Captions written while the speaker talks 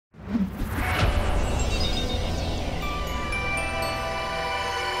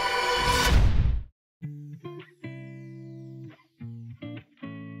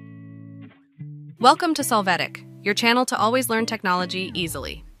Welcome to Solvetic, your channel to always learn technology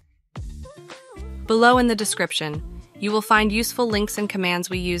easily. Below in the description, you will find useful links and commands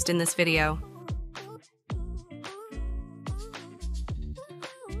we used in this video.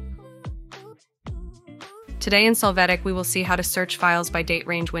 Today in Solvetic, we will see how to search files by date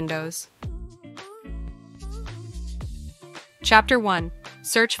range windows. Chapter 1.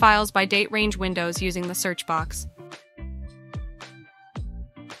 Search files by date range windows using the search box.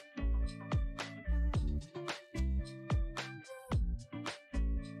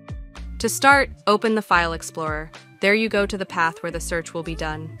 To start, open the File Explorer. There you go to the path where the search will be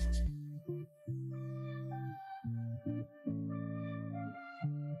done.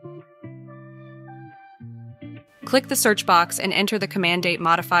 Click the search box and enter the command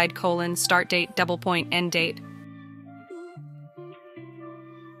datemodified : start date : end date.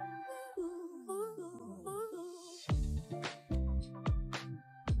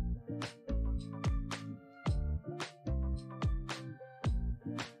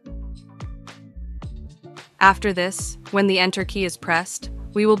 After this, when the Enter key is pressed,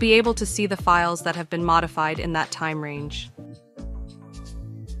 we will be able to see the files that have been modified in that time range.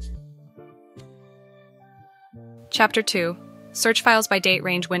 Chapter 2. Search files by date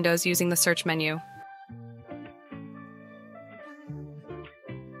range windows using the search menu.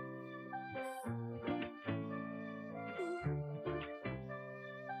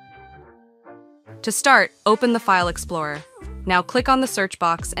 To start, open the File Explorer. Now click on the search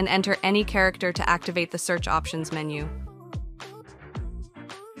box and enter any character to activate the Search Options menu.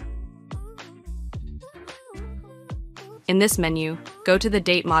 In this menu, go to the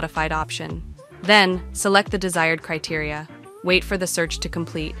Date Modified option. Then, select the desired criteria. Wait for the search to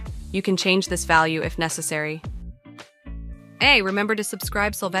complete. You can change this value if necessary. Hey, remember to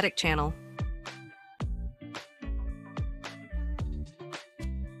subscribe Solvetic channel.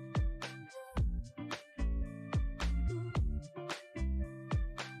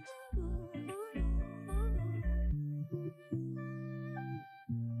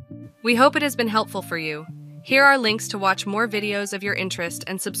 We hope it has been helpful for you. Here are links to watch more videos of your interest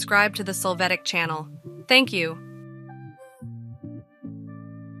and subscribe to the Solvetic channel. Thank you.